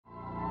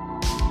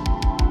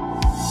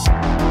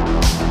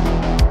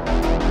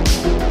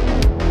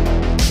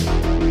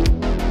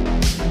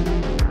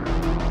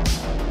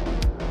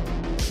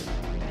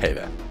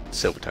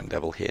Silver-tongued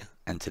Devil here,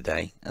 and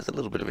today, as a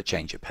little bit of a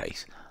change of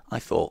pace, I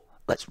thought,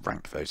 let's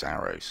rank those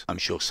arrows. I'm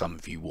sure some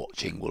of you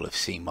watching will have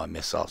seen my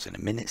Missiles in a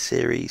Minute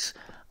series.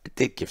 I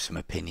did give some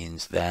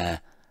opinions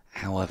there,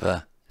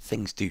 however,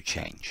 things do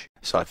change.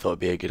 So I thought it'd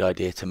be a good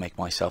idea to make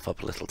myself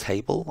up a little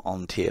table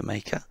on Tier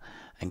Maker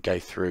and go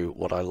through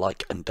what I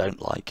like and don't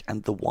like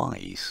and the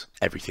whys.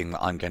 Everything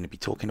that I'm going to be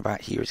talking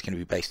about here is going to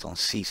be based on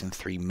Season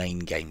 3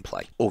 main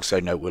gameplay. Also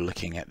note we're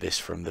looking at this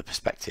from the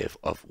perspective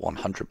of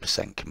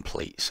 100%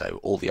 complete, so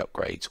all the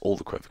upgrades, all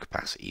the quiver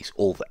capacities,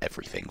 all the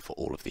everything for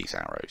all of these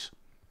arrows.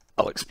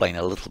 I'll explain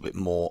a little bit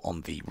more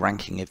on the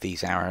ranking of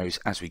these arrows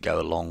as we go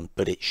along,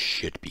 but it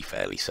should be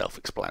fairly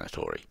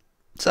self-explanatory.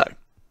 So,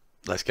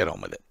 let's get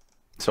on with it.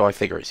 So I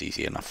figure it's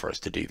easy enough for us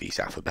to do these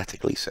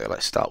alphabetically, so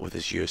let's start with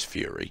Azure's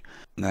Fury.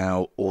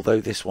 Now, although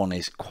this one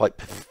is quite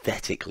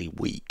pathetically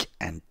weak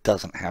and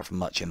doesn't have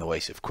much in the way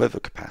of quiver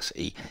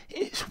capacity,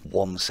 its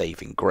one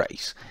saving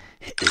grace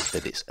is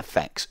that its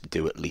effects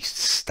do at least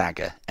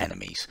stagger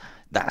enemies.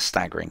 That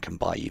staggering can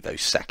buy you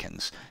those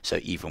seconds, so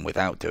even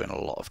without doing a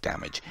lot of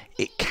damage,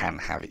 it can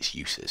have its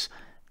uses.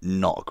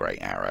 Not a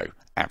great arrow,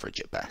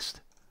 average at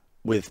best.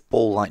 With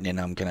Ball Lightning,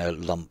 I'm going to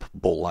lump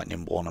Ball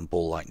Lightning 1 and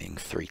Ball Lightning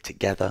 3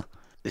 together.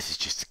 This is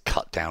just to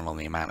cut down on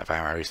the amount of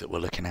arrows that we're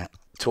looking at.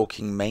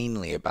 Talking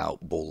mainly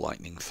about Ball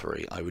Lightning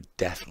 3, I would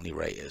definitely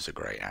rate it as a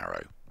great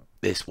arrow.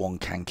 This one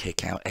can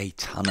kick out a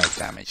ton of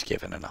damage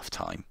given enough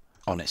time.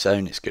 On its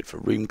own, it's good for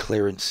room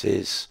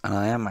clearances, and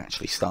I am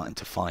actually starting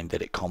to find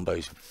that it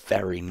combos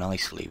very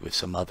nicely with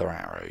some other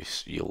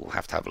arrows. You'll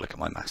have to have a look at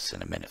my maths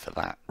in a minute for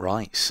that.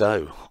 Right,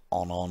 so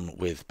on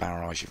with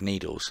Barrage of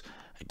Needles.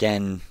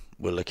 Again,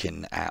 we're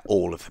looking at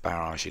all of the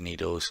Barrage of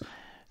Needles,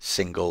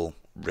 single,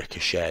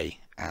 ricochet,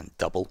 and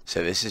double.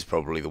 So this is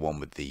probably the one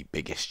with the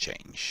biggest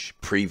change.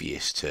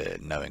 Previous to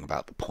knowing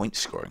about the point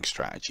scoring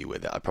strategy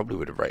with it, I probably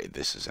would have rated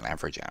this as an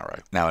average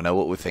arrow. Now I know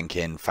what we're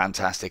thinking,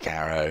 fantastic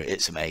arrow,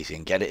 it's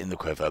amazing, get it in the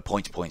quiver,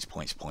 points, points,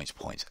 points, points,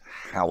 points.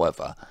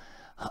 However,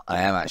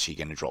 I am actually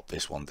going to drop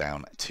this one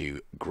down to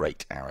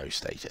great arrow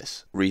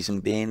status. Reason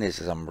being is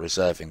I'm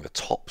reserving the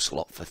top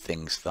slot for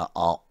things that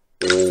are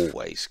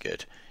always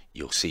good.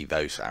 You'll see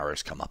those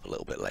arrows come up a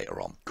little bit later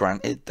on.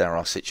 Granted, there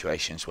are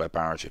situations where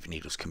Barrage of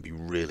Needles can be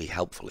really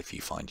helpful if you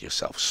find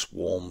yourself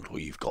swarmed or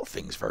you've got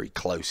things very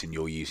close and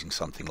you're using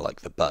something like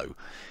the bow.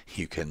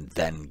 You can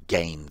then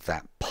gain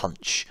that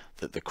punch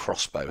that the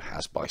crossbow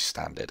has by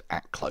standard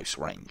at close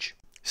range.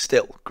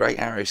 Still, great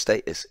arrow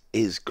status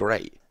is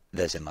great.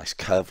 There's a nice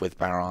curve with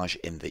Barrage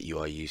in that you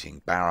are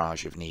using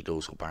Barrage of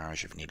Needles or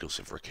Barrage of Needles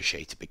of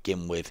Ricochet to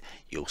begin with.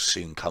 You'll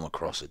soon come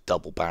across a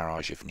double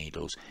Barrage of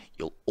Needles.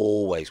 You'll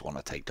always want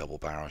to take double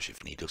Barrage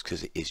of Needles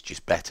because it is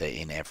just better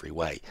in every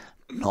way.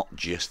 Not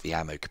just the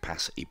ammo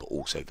capacity, but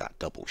also that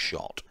double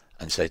shot.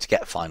 And so to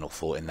get a final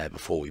thought in there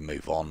before we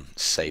move on,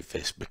 save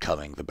this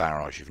becoming the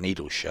Barrage of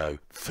Needles show,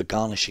 for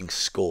garnishing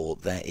score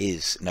there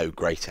is no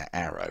greater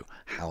arrow,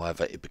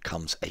 however it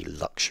becomes a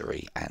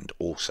luxury and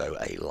also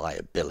a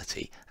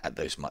liability at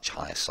those much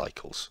higher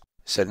cycles.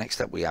 So next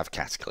up we have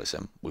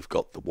Cataclysm. We've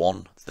got the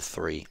 1, the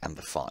 3 and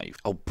the 5.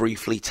 I'll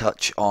briefly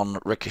touch on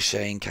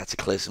Ricochet and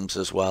Cataclysms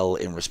as well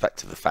in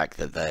respect of the fact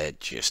that they're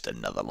just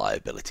another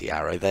liability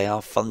arrow. They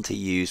are fun to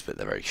use but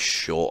they're very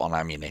short on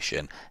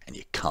ammunition and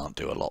you can't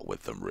do a lot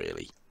with them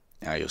really.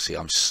 Now you'll see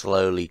I'm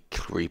slowly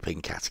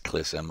creeping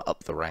Cataclysm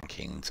up the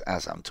rankings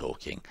as I'm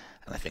talking,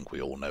 and I think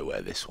we all know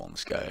where this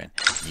one's going.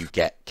 You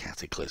get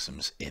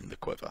Cataclysms in the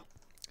quiver.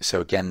 So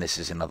again, this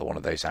is another one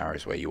of those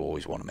arrows where you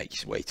always want to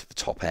make your way to the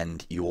top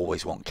end. You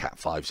always want Cat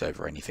 5s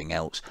over anything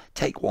else.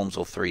 Take 1s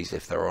or 3s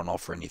if they're on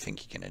offer and you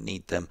think you're going to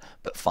need them,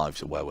 but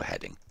 5s are where we're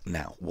heading.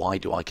 Now, why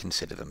do I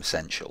consider them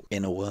essential?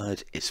 In a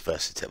word, it's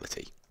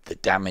versatility. The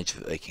damage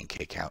that they can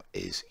kick out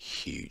is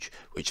huge,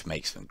 which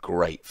makes them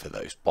great for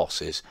those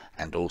bosses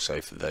and also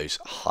for those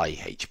high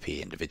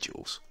HP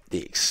individuals.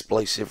 The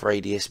explosive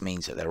radius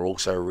means that they're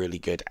also a really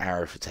good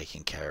arrow for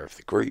taking care of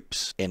the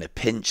groups. In a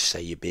pinch,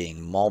 say you're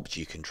being mobbed,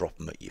 you can drop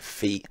them at your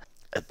feet.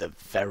 At the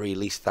very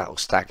least, that'll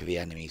stagger the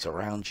enemies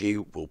around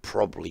you, will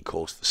probably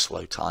cause the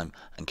slow time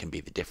and can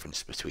be the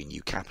difference between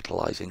you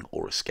capitalizing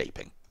or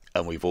escaping.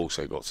 And we've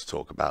also got to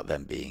talk about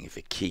them being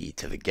the key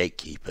to the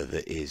gatekeeper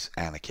that is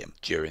Anakim.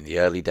 During the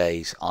early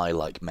days, I,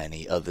 like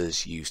many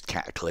others, used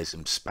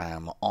Cataclysm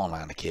spam on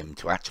Anakim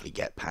to actually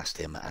get past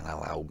him and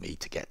allow me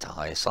to get to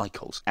higher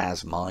cycles.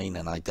 As mine,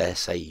 and I dare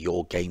say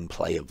your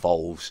gameplay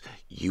evolves,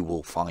 you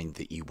will find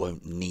that you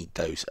won't need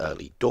those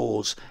early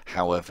doors,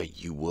 however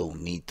you will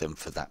need them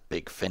for that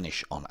big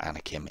finish on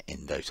Anakim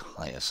in those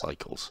higher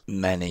cycles.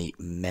 Many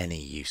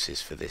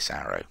uses for this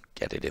arrow.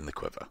 Get it in the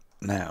quiver.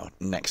 Now,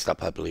 next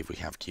up I believe we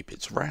have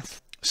Cupid's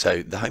Wrath.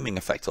 So the homing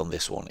effect on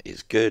this one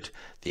is good.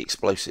 The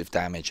explosive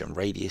damage and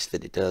radius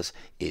that it does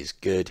is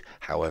good.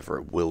 However,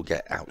 it will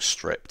get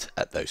outstripped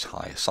at those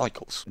higher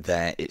cycles.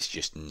 There, it's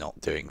just not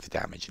doing the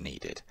damage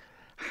needed.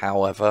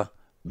 However,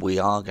 we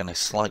are going to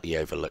slightly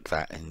overlook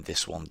that, and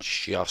this one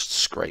just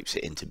scrapes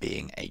it into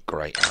being a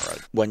great arrow.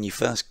 When you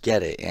first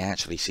get it, it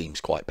actually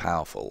seems quite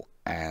powerful,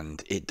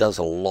 and it does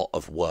a lot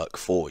of work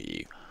for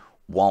you.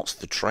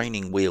 Whilst the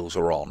training wheels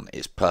are on,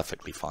 it's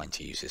perfectly fine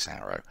to use this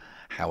arrow.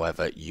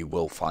 However, you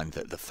will find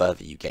that the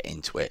further you get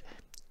into it,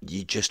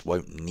 you just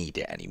won't need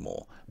it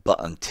anymore.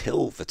 But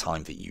until the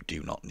time that you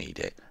do not need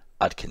it,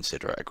 I'd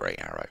consider it a great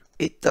arrow.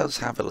 It does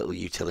have a little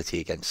utility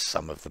against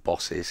some of the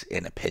bosses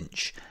in a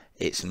pinch.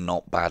 It's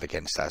not bad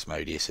against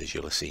Asmodeus, as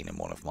you'll have seen in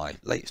one of my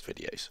latest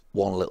videos.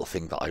 One little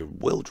thing that I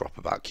will drop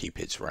about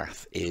Cupid's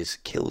Wrath is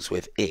kills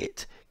with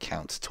it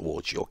count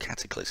towards your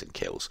Cataclysm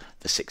kills,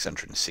 the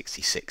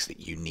 666 that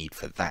you need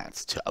for that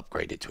to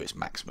upgrade it to its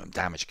maximum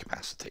damage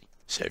capacity.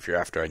 So if you're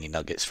after any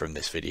nuggets from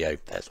this video,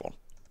 there's one.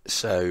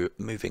 So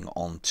moving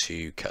on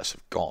to Curse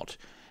of God.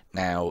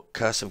 Now,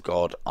 Curse of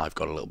God I've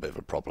got a little bit of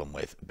a problem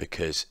with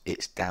because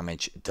its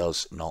damage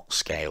does not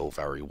scale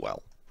very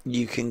well.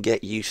 You can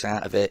get use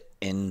out of it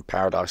in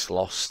Paradise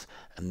Lost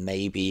and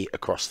maybe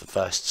across the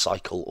first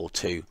cycle or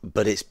two,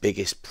 but its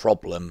biggest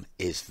problem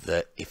is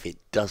that if it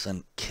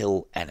doesn't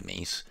kill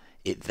enemies,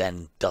 it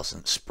then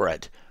doesn't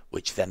spread,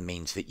 which then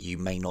means that you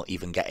may not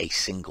even get a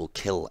single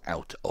kill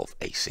out of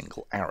a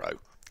single arrow.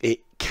 It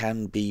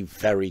can be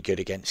very good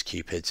against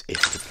Cupids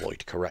if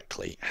deployed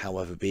correctly,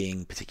 however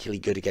being particularly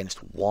good against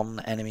one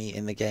enemy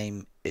in the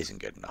game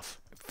isn't good enough.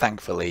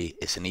 Thankfully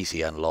it's an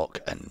easy unlock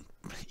and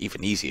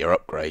even easier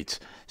upgrades,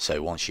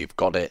 so once you've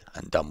got it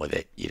and done with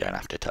it, you don't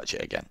have to touch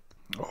it again.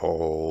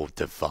 Oh,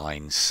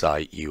 Divine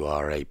Sight, you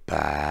are a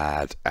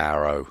bad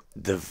arrow.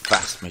 The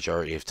vast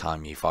majority of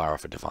time you fire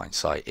off a Divine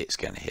Sight, it's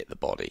going to hit the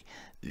body.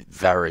 It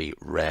very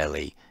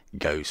rarely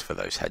goes for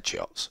those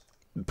headshots.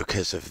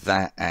 Because of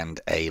that and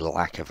a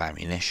lack of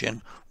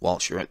ammunition,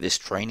 whilst you're at this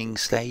training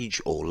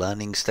stage or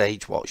learning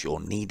stage, whilst you're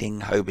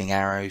needing homing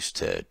arrows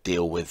to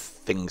deal with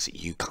things that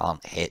you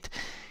can't hit,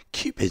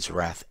 Cupid's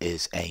Wrath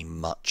is a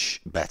much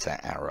better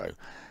arrow.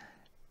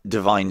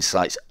 Divine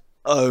Sight's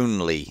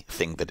only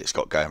thing that it's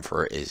got going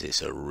for it is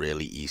it's a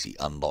really easy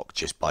unlock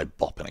just by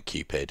bopping a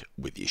Cupid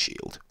with your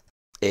shield.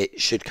 It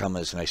should come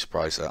as no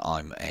surprise that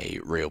I'm a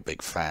real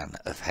big fan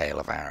of Hail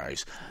of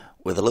Arrows.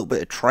 With a little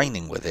bit of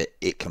training with it,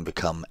 it can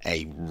become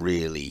a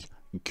really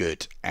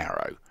good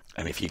arrow.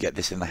 And if you get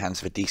this in the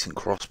hands of a decent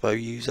crossbow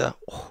user,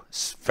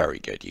 it's very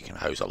good. You can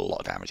hose a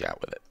lot of damage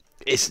out with it.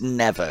 It's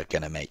never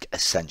going to make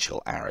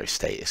essential arrow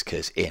status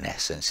because in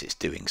essence it's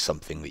doing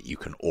something that you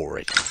can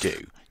already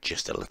do,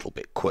 just a little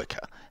bit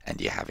quicker,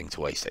 and you're having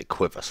to waste a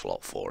quiver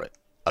slot for it.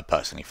 I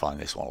personally find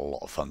this one a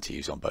lot of fun to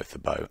use on both the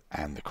bow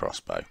and the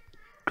crossbow.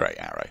 Great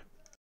arrow.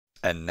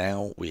 And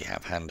now we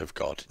have Hand of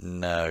God.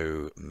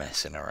 No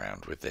messing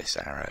around with this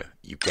arrow.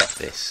 You get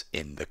this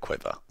in the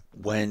quiver.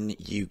 When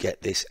you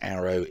get this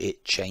arrow,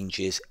 it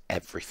changes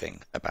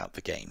everything about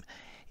the game.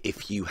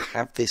 If you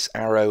have this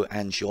arrow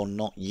and you're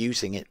not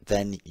using it,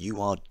 then you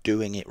are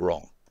doing it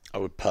wrong. I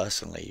would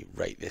personally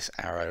rate this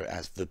arrow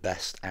as the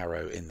best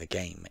arrow in the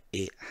game.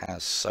 It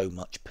has so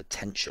much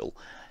potential,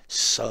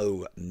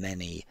 so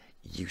many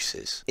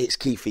uses. Its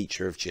key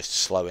feature of just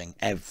slowing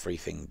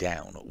everything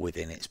down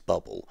within its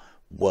bubble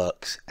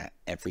works at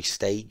every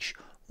stage,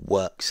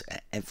 works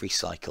at every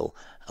cycle,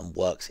 and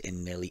works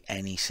in nearly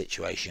any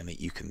situation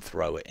that you can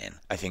throw it in.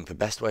 I think the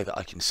best way that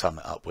I can sum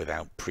it up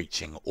without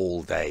preaching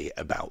all day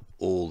about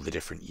all the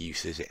different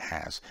uses it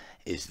has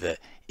is that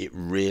it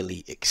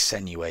really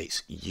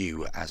accentuates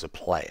you as a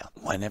player.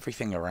 When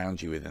everything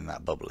around you within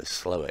that bubble is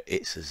slower,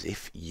 it's as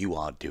if you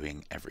are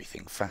doing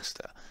everything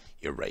faster.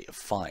 Your rate of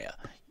fire,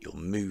 your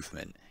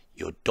movement,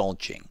 your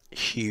dodging.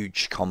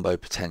 Huge combo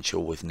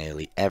potential with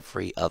nearly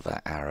every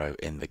other arrow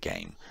in the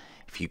game.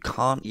 If you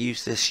can't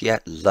use this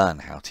yet, learn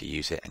how to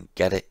use it and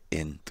get it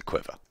in the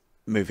quiver.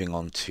 Moving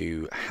on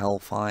to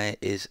Hellfire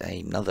is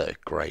another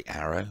great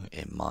arrow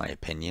in my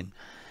opinion.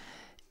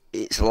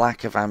 Its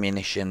lack of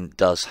ammunition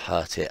does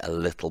hurt it a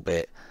little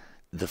bit.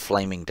 The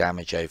flaming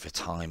damage over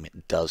time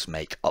does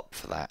make up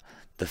for that.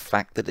 The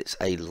fact that it's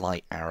a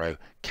light arrow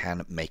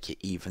can make it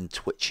even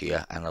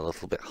twitchier and a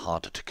little bit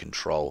harder to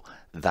control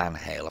than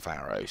Hail of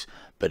Arrows,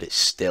 but it's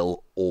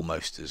still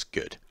almost as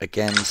good.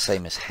 Again,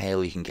 same as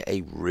Hail, you can get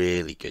a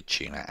really good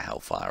tune out of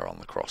Hellfire on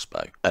the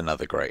crossbow.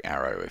 Another great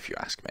arrow if you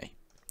ask me.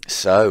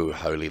 So,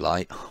 Holy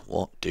Light,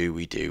 what do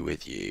we do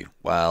with you?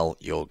 Well,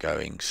 you're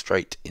going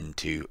straight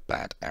into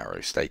bad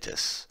arrow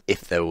status.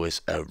 If there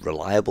was a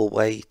reliable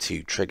way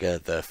to trigger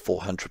the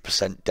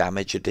 400%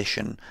 damage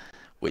addition,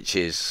 which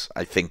is,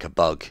 I think, a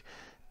bug,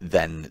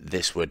 then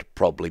this would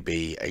probably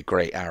be a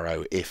great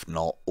arrow, if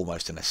not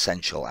almost an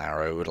essential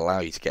arrow. It would allow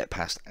you to get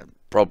past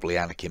probably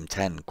Anakim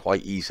 10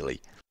 quite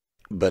easily.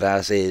 But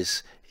as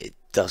is, it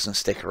doesn't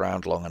stick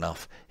around long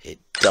enough. It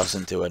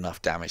doesn't do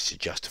enough damage to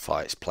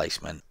justify its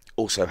placement.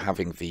 Also,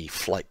 having the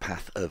flight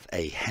path of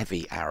a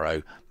heavy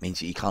arrow means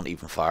that you can't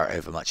even fire it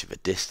over much of a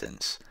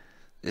distance.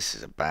 This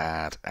is a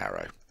bad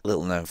arrow.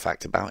 Little known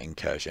fact about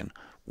Incursion: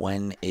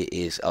 when it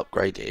is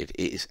upgraded,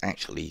 it is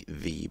actually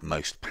the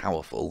most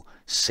powerful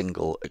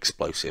single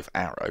explosive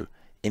arrow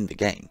in the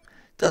game.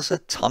 Does a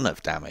ton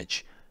of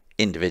damage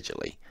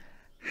individually.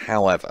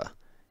 However,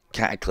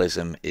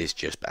 Cataclysm is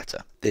just better.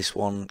 This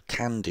one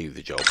can do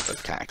the job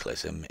of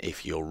Cataclysm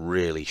if you're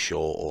really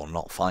sure or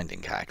not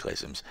finding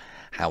Cataclysms.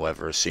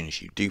 However, as soon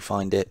as you do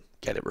find it,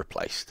 get it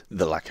replaced.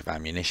 The lack of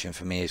ammunition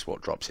for me is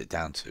what drops it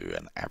down to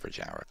an average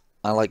arrow.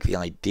 I like the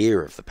idea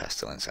of the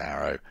pestilence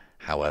arrow,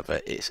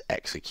 however its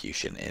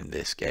execution in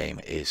this game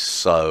is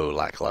so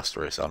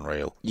lackluster it's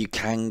unreal. You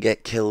can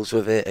get kills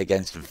with it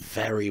against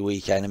very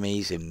weak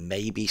enemies in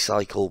maybe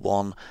cycle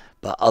 1,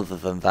 but other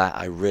than that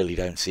I really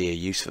don't see a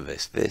use for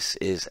this. This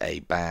is a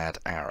bad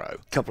arrow.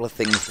 A couple of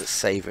things that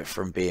save it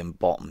from being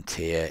bottom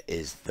tier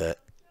is that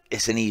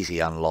it's an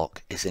easy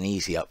unlock, it's an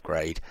easy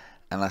upgrade,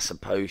 and I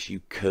suppose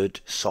you could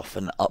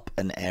soften up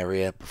an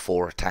area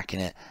before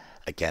attacking it.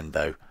 Again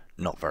though,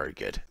 not very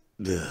good.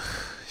 Ugh,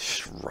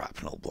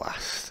 shrapnel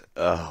blast.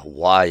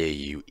 Why are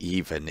you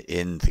even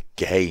in the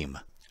game?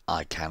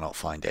 I cannot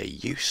find a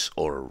use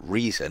or a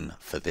reason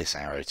for this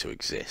arrow to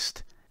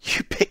exist.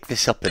 You pick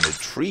this up in a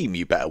dream,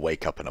 you better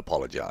wake up and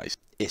apologise.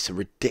 It's a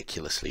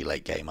ridiculously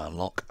late game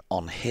unlock.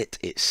 On hit,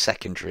 its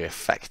secondary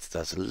effect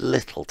does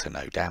little to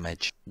no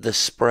damage. The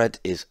spread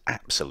is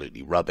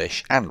absolutely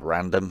rubbish and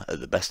random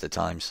at the best of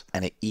times,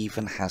 and it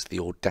even has the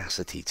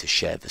audacity to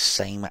share the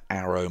same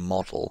arrow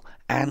model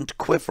and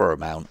quiver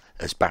amount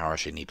as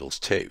barrage needles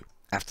too.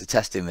 After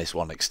testing this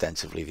one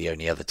extensively, the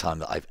only other time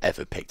that I've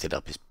ever picked it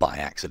up is by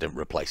accident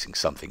replacing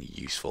something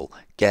useful.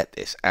 Get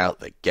this out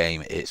the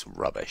game, it's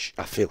rubbish.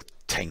 I feel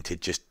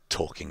tainted just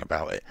talking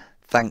about it.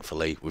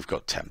 Thankfully, we've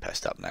got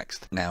Tempest up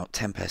next. Now,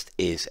 Tempest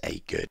is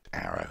a good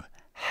arrow.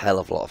 Hell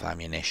of a lot of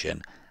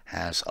ammunition,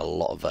 has a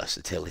lot of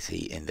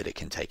versatility in that it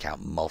can take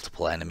out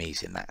multiple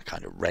enemies in that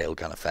kind of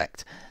railgun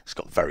effect. It's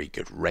got very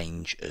good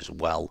range as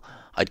well.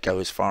 I'd go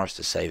as far as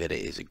to say that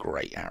it is a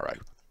great arrow.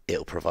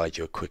 It'll provide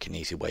you a quick and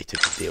easy way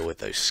to deal with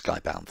those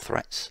skybound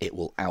threats. It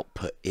will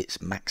output its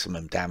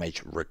maximum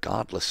damage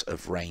regardless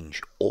of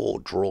range or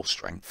draw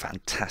strength.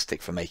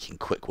 Fantastic for making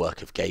quick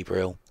work of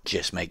Gabriel.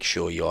 Just make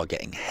sure you are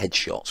getting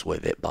headshots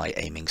with it by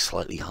aiming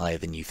slightly higher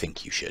than you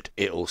think you should.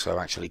 It also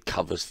actually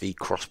covers the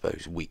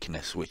crossbow's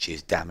weakness, which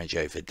is damage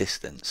over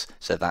distance,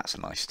 so that's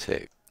nice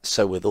too.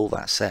 So with all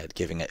that said,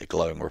 giving it a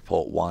glowing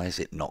report, why is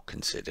it not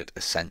considered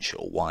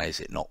essential? Why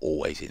is it not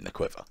always in the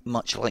quiver?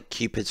 Much like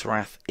Cupid's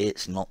Wrath,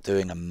 it's not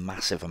doing a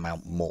massive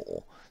amount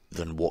more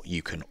than what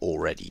you can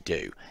already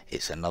do.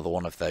 It's another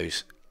one of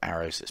those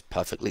arrows that's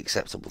perfectly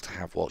acceptable to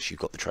have whilst you've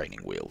got the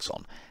training wheels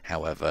on.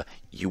 However,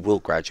 you will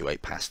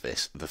graduate past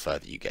this the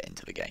further you get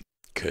into the game.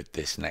 Could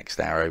this next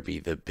arrow be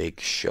the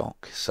big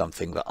shock?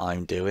 Something that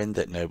I'm doing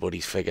that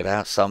nobody's figured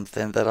out?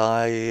 Something that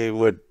I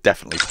would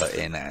definitely put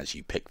in as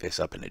you pick this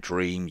up in a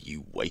dream,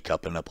 you wake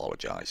up and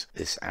apologise.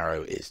 This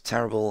arrow is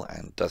terrible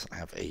and doesn't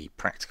have a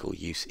practical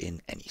use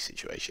in any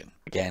situation.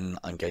 Again,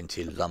 I'm going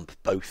to lump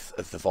both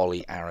of the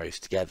volley arrows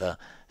together.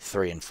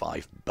 3 and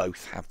 5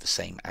 both have the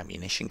same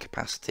ammunition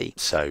capacity,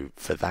 so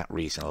for that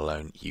reason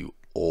alone, you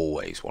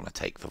always want to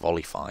take the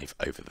volley 5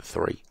 over the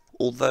 3.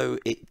 Although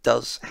it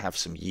does have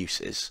some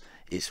uses,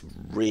 it's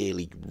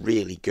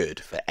really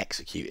good for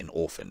executing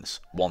orphans,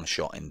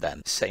 one-shotting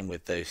them. Same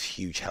with those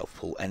huge health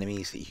pool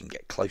enemies that you can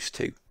get close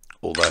to.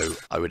 Although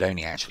I would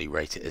only actually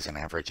rate it as an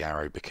average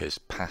arrow because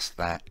past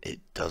that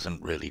it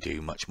doesn't really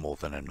do much more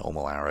than a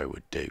normal arrow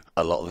would do.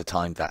 A lot of the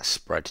time that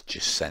spread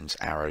just sends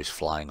arrows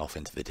flying off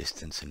into the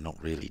distance and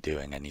not really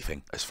doing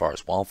anything. As far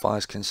as Wildfire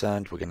is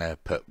concerned, we're going to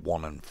put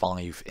 1 and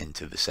 5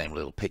 into the same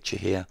little picture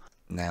here.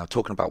 Now,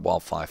 talking about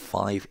Wildfire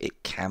 5,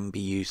 it can be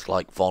used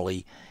like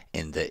volley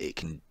in that it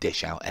can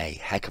dish out a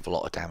heck of a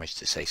lot of damage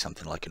to, say,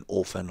 something like an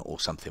orphan or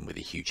something with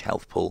a huge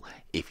health pool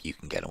if you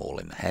can get them all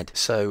in the head.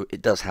 So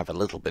it does have a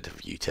little bit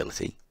of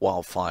utility.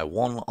 Wildfire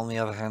 1, on the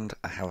other hand,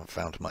 I haven't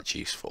found much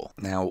use for.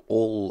 Now,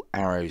 all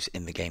arrows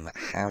in the game that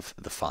have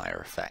the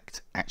fire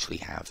effect actually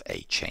have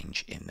a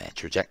change in their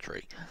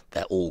trajectory.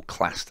 They're all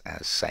classed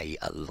as, say,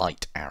 a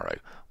light arrow,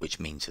 which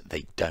means that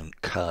they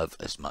don't curve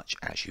as much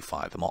as you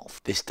fire them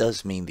off. This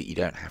does mean that you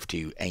don't have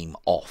to aim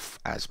off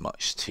as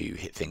much to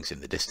hit things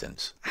in the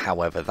distance.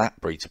 However,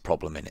 that breeds a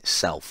problem in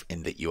itself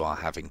in that you are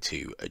having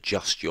to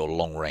adjust your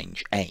long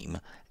range aim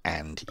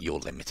and you're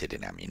limited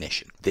in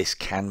ammunition. This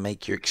can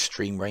make your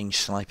extreme range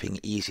sniping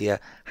easier.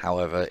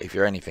 However, if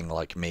you're anything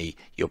like me,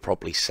 you'll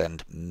probably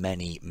send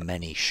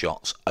many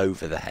shots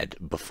over the head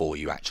before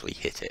you actually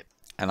hit it.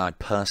 And I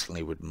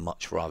personally would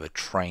much rather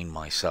train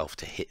myself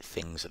to hit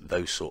things at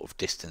those sort of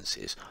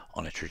distances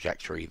on a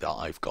trajectory that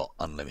I've got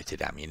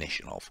unlimited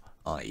ammunition of,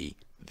 i.e.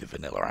 the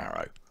vanilla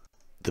arrow.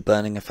 The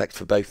burning effect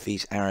for both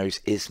these arrows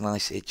is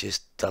nice, it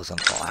just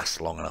doesn't last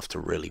long enough to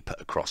really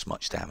put across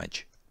much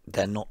damage.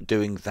 They're not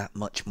doing that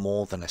much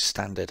more than a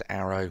standard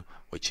arrow,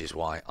 which is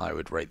why I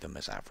would rate them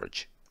as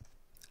average.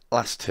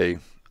 Last two,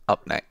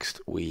 up next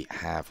we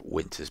have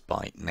Winter's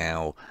Bite.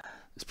 Now,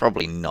 there's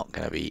probably not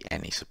going to be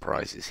any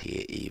surprises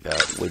here either.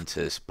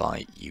 Winter's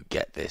Bite, you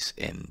get this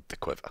in the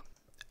quiver.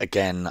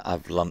 Again,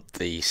 I've lumped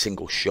the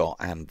single shot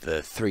and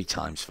the 3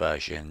 times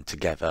version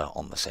together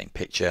on the same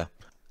picture.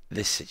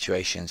 This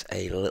situation's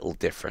a little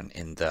different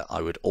in that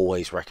I would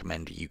always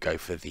recommend you go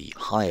for the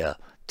higher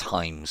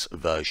times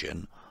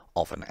version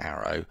of an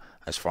arrow.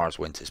 As far as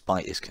Winter's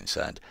Bite is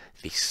concerned,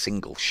 the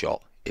single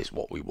shot is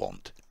what we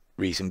want.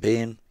 Reason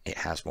being, it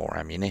has more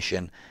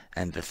ammunition,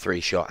 and the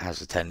 3-shot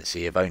has a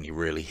tendency of only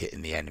really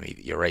hitting the enemy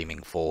that you're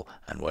aiming for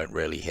and won't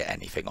really hit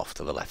anything off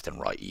to the left and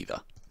right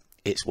either.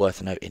 It's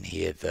worth noting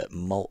here that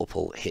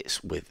multiple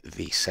hits with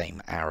the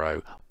same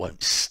arrow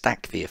won't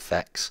stack the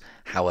effects,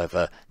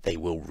 however they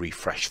will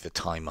refresh the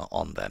timer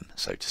on them,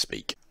 so to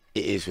speak.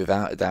 It is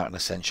without a doubt an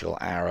essential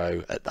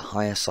arrow. At the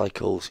higher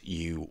cycles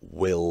you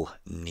will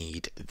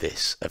need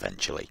this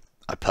eventually.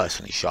 I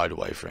personally shied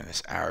away from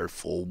this arrow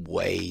for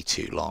way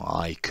too long.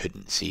 I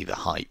couldn't see the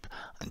hype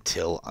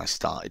until I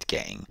started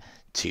getting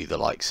to the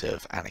likes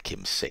of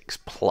Anakim 6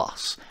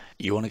 Plus.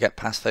 You want to get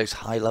past those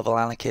high level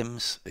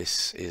Anakims,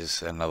 this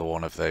is another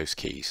one of those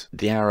keys.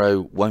 The arrow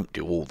won't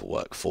do all the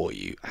work for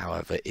you,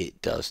 however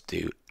it does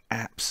do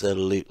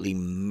absolutely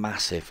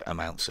massive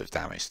amounts of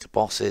damage to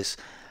bosses,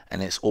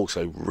 and it's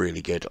also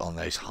really good on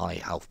those high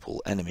health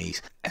pool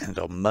enemies, and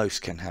on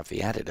most can have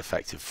the added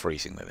effect of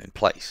freezing them in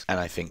place. And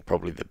I think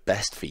probably the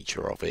best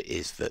feature of it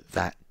is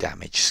that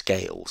damage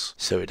scales,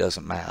 so it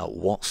doesn't matter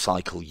what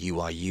cycle you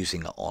are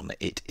using it on,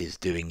 it is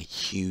doing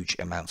huge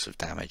amounts of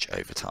damage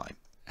over time.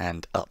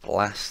 And up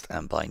last,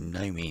 and by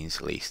no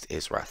means least,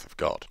 is Wrath of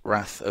God.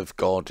 Wrath of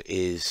God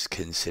is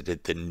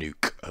considered the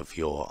nuke of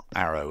your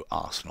arrow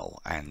arsenal,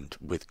 and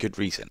with good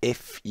reason,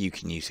 if you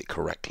can use it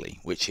correctly,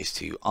 which is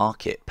to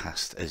arc it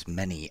past as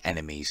many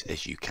enemies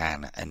as you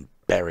can and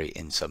bury it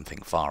in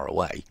something far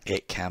away.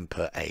 It can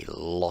put a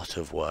lot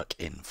of work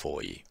in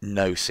for you.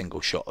 No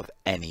single shot of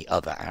any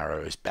other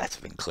arrow is better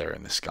than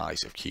clearing the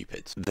skies of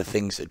Cupids. The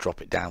things that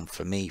drop it down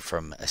for me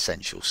from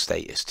essential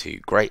status to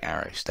great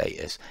arrow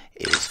status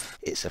is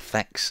its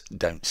effects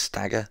don't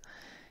stagger,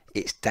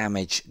 its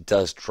damage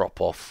does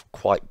drop off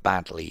quite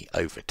badly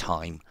over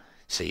time,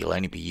 so you'll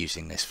only be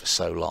using this for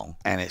so long,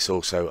 and it's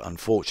also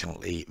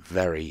unfortunately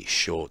very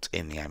short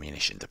in the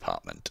ammunition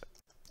department.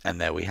 And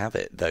there we have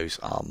it. Those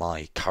are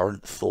my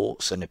current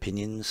thoughts and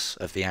opinions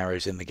of the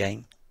arrows in the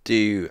game.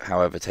 Do,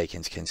 however, take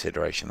into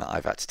consideration that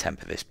I've had to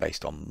temper this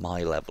based on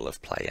my level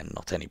of play and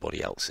not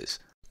anybody else's.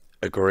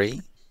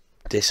 Agree?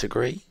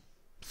 Disagree?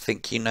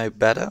 Think you know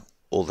better?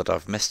 Or that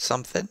I've missed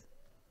something?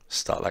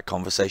 Start that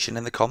conversation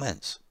in the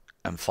comments.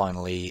 And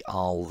finally,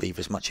 I'll leave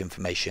as much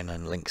information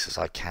and links as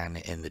I can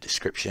in the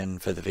description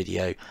for the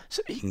video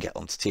so that you can get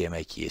onto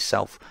TMAkey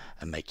yourself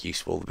and make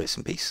use of all the bits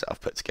and pieces that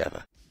I've put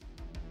together.